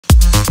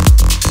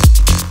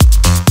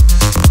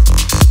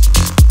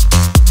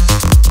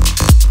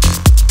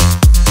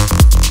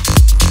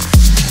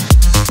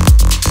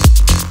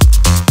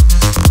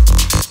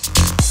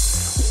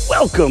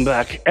Welcome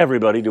back,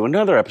 everybody, to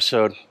another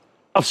episode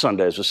of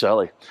Sundays with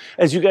Sally.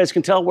 As you guys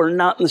can tell, we're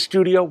not in the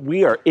studio.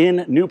 We are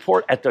in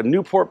Newport at the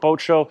Newport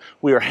Boat Show.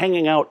 We are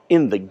hanging out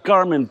in the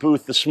Garmin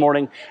booth this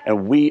morning,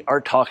 and we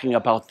are talking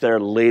about their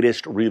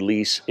latest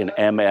release in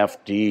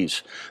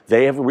MFDs.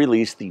 They have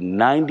released the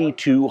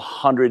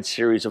 9200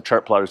 series of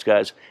chart plotters,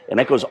 guys, and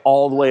that goes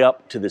all the way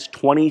up to this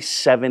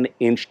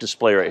 27-inch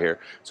display right here.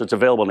 So it's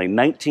available in a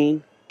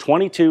 19,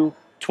 22,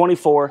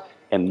 24,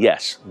 and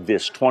yes,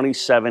 this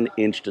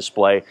 27-inch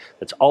display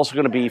that's also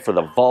going to be for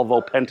the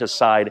Volvo Penta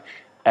side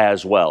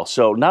as well.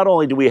 So not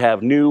only do we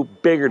have new,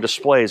 bigger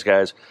displays,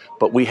 guys,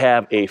 but we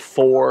have a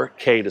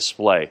 4K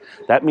display.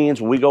 That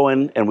means when we go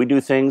in and we do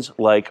things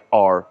like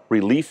our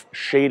relief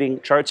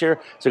shading charts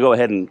here, so go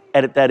ahead and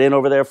edit that in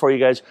over there for you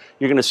guys.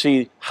 You're going to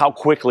see how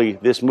quickly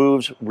this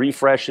moves,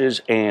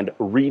 refreshes, and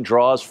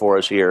redraws for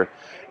us here.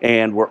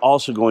 And we're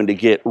also going to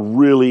get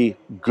really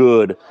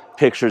good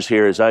pictures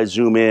here as I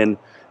zoom in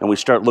and we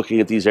start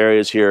looking at these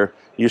areas here.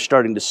 You're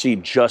starting to see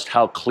just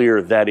how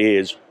clear that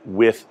is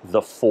with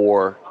the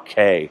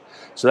 4K.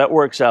 So that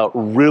works out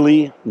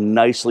really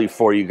nicely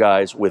for you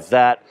guys with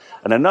that.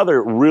 And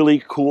another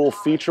really cool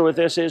feature with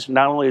this is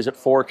not only is it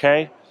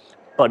 4K,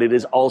 but it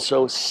is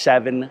also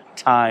 7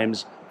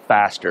 times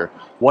faster.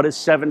 What does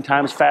 7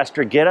 times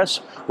faster get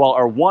us? Well,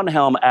 our One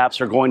Helm apps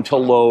are going to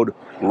load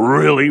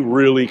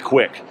really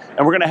quick.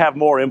 And we're going to have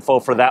more info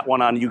for that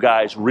one on you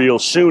guys real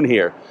soon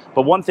here.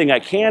 But one thing I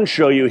can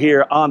show you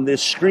here on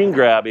this screen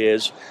grab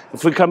is,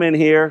 if we come in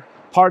here,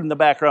 pardon the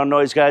background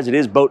noise, guys, it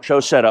is boat show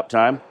setup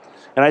time.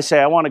 And I say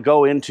I want to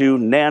go into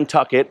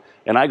Nantucket,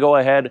 and I go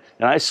ahead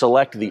and I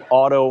select the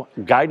auto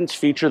guidance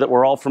feature that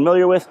we're all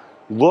familiar with.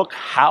 Look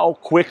how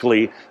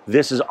quickly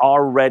this is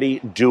already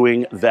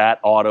doing that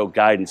auto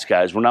guidance,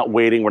 guys. We're not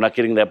waiting. We're not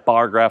getting that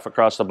bar graph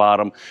across the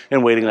bottom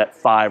and waiting that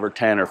 5 or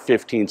 10 or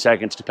 15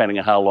 seconds, depending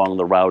on how long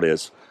the route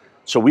is.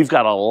 So we've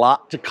got a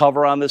lot to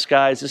cover on this,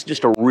 guys. This is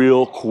just a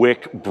real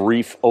quick,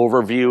 brief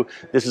overview.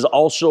 This is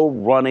also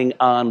running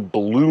on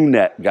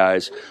BlueNet,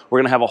 guys. We're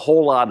going to have a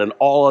whole lot on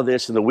all of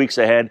this in the weeks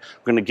ahead.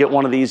 We're going to get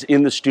one of these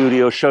in the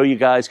studio, show you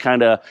guys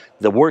kind of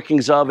the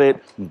workings of it.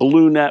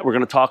 BlueNet, we're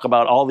going to talk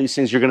about all these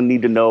things you're going to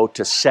need to know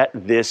to set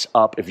this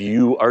up if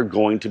you are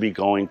going to be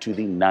going to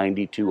the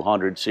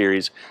 9200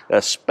 series,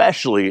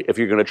 especially if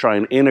you're going to try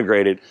and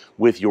integrate it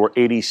with your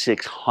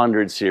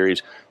 8600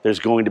 series. There's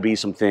going to be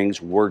some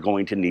things we're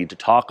going to need to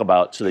talk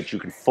about so that you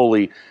can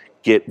fully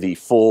get the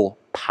full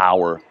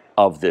power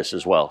of this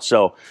as well.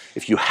 So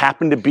if you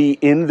happen to be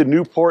in the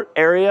Newport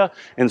area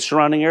and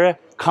surrounding area,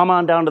 come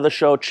on down to the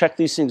show, check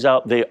these things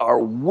out. They are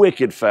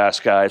wicked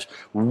fast, guys.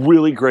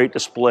 Really great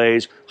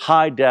displays,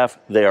 high def.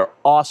 They are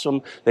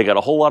awesome. They got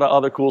a whole lot of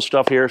other cool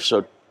stuff here.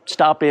 So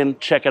stop in,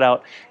 check it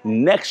out.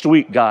 Next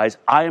week, guys,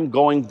 I am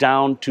going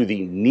down to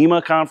the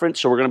NEMA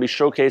conference, so we're going to be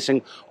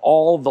showcasing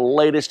all the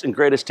latest and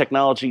greatest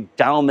technology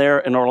down there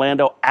in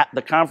Orlando at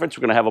the conference.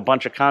 We're going to have a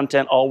bunch of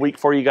content all week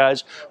for you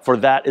guys for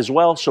that as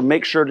well, so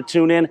make sure to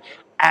tune in.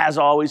 As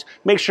always,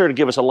 make sure to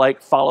give us a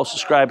like, follow,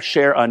 subscribe,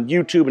 share on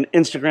YouTube and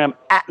Instagram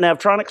at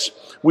Navtronics.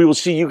 We will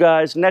see you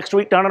guys next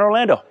week down in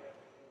Orlando.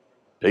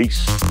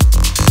 Peace.